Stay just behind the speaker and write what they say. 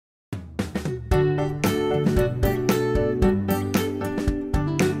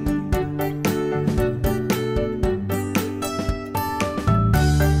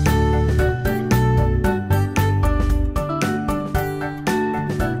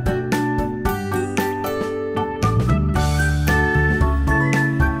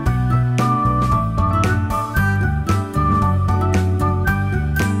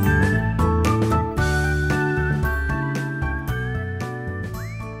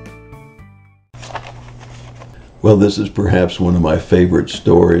Well, this is perhaps one of my favorite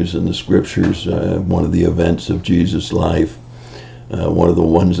stories in the scriptures, one of the events of Jesus' life, one of the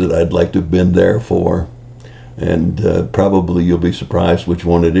ones that I'd like to have been there for, and probably you'll be surprised which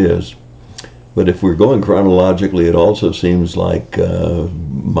one it is. But if we're going chronologically, it also seems like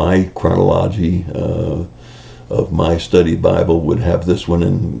my chronology of my study Bible would have this one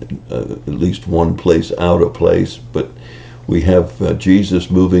in at least one place out of place. But we have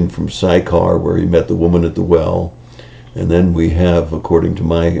Jesus moving from Sychar, where he met the woman at the well, and then we have, according to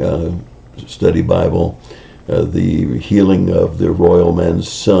my study Bible, the healing of the royal man's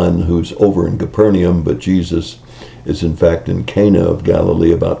son, who's over in Capernaum, but Jesus is in fact in Cana of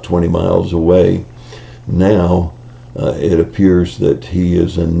Galilee, about 20 miles away. Now it appears that he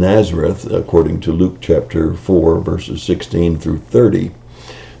is in Nazareth, according to Luke chapter 4, verses 16 through 30.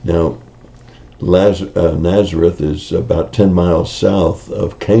 Now, Nazareth is about 10 miles south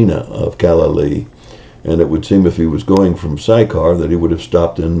of Cana of Galilee, and it would seem if he was going from Sychar that he would have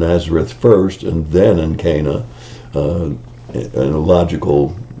stopped in Nazareth first and then in Cana, in a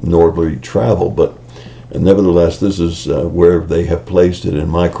logical northerly travel. But nevertheless, this is where they have placed it in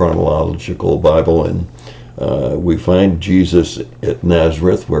my chronological Bible, and we find Jesus at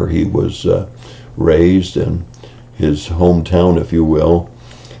Nazareth, where he was raised, in his hometown, if you will.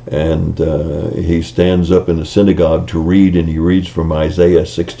 And he stands up in the synagogue to read, and he reads from Isaiah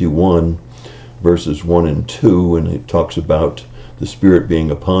 61, verses 1 and 2, and it talks about the Spirit being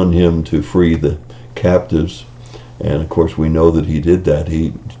upon him to free the captives. And of course we know that he did that.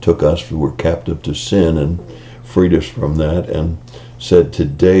 He took us who were captive to sin and freed us from that, and said,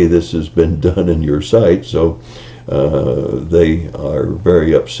 today this has been done in your sight. So they are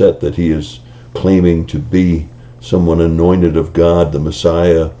very upset that he is claiming to be someone anointed of God, the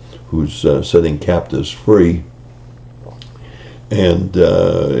Messiah, who's setting captives free. And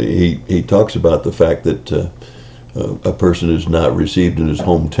he talks about the fact that a person is not received in his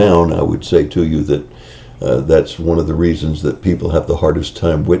hometown. I would say to you that that's one of the reasons that people have the hardest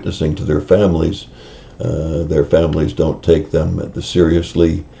time witnessing to their families. Their families don't take them as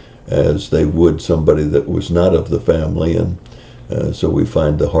seriously as they would somebody that was not of the family, and so we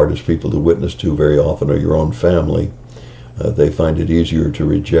find the hardest people to witness to very often are your own family. They find it easier to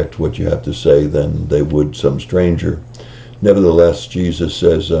reject what you have to say than they would some stranger. Nevertheless, Jesus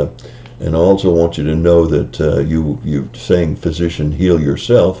says, and I also want you to know that you're saying, physician, heal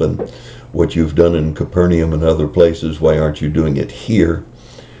yourself, and what you've done in Capernaum and other places, why aren't you doing it here?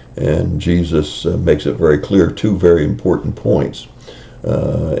 And Jesus makes it very clear, two very important points.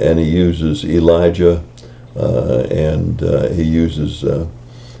 And he uses Elijah, and he uses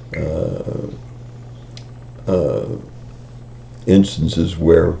instances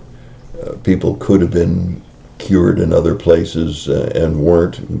where people could have been cured in other places and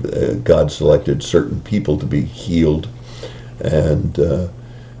weren't. God selected certain people to be healed. And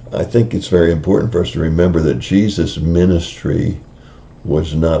I think it's very important for us to remember that Jesus' ministry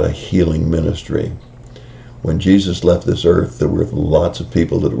was not a healing ministry. When Jesus left this earth, there were lots of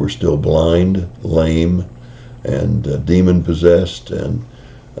people that were still blind, lame, and demon-possessed, and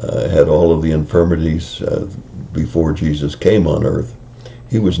had all of the infirmities before Jesus came on earth.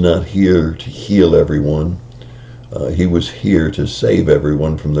 He was not here to heal everyone. He was here to save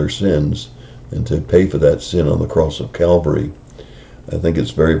everyone from their sins and to pay for that sin on the cross of Calvary. I think it's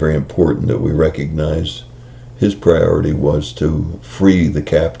very, very important that we recognize his priority was to free the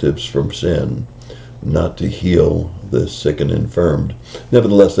captives from sin, not to heal the sick and infirmed.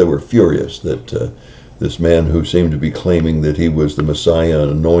 Nevertheless, they were furious that this man who seemed to be claiming that he was the Messiah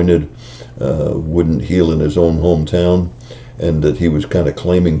and anointed wouldn't heal in his own hometown, and that he was kind of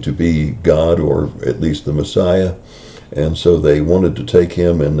claiming to be God, or at least the Messiah. And so they wanted to take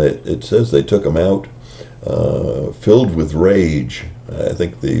him, and it says they took him out filled with rage. I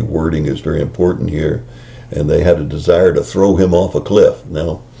think the wording is very important here. And they had a desire to throw him off a cliff.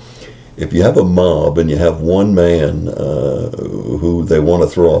 Now, if you have a mob and you have one man who they want to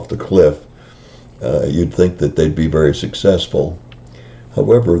throw off the cliff, you'd think that they'd be very successful.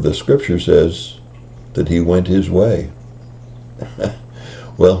 However, the scripture says that he went his way.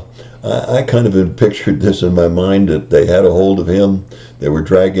 Well, I kind of pictured this in my mind, that they had a hold of him, they were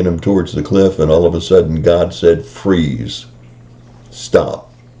dragging him towards the cliff, and all of a sudden God said, freeze, stop.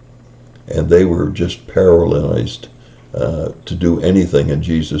 And they were just paralyzed to do anything, and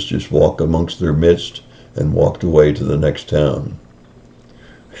Jesus just walked amongst their midst and walked away to the next town.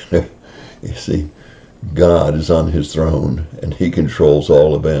 You see, God is on his throne, and he controls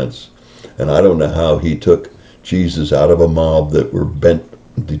all events. And I don't know how he took Jesus out of a mob that were bent,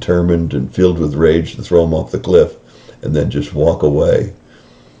 determined, and filled with rage to throw him off the cliff and then just walk away.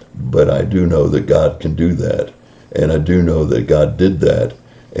 But I do know that God can do that. And I do know that God did that.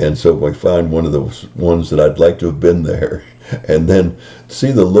 And so if I find one of those ones that I'd like to have been there, and then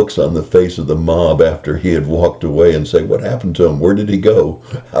see the looks on the face of the mob after he had walked away and say, what happened to him? Where did he go?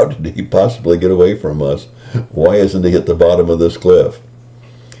 How did he possibly get away from us? Why isn't he at the bottom of this cliff?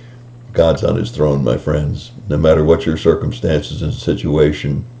 God's on his throne, my friends. No matter what your circumstances and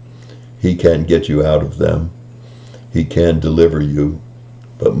situation, he can get you out of them. He can deliver you.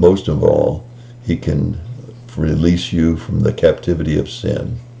 But most of all, he can release you from the captivity of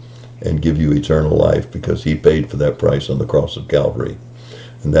sin and give you eternal life, because he paid for that price on the cross of Calvary.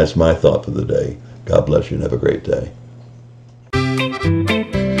 And that's my thought for the day. God bless you and have a great day.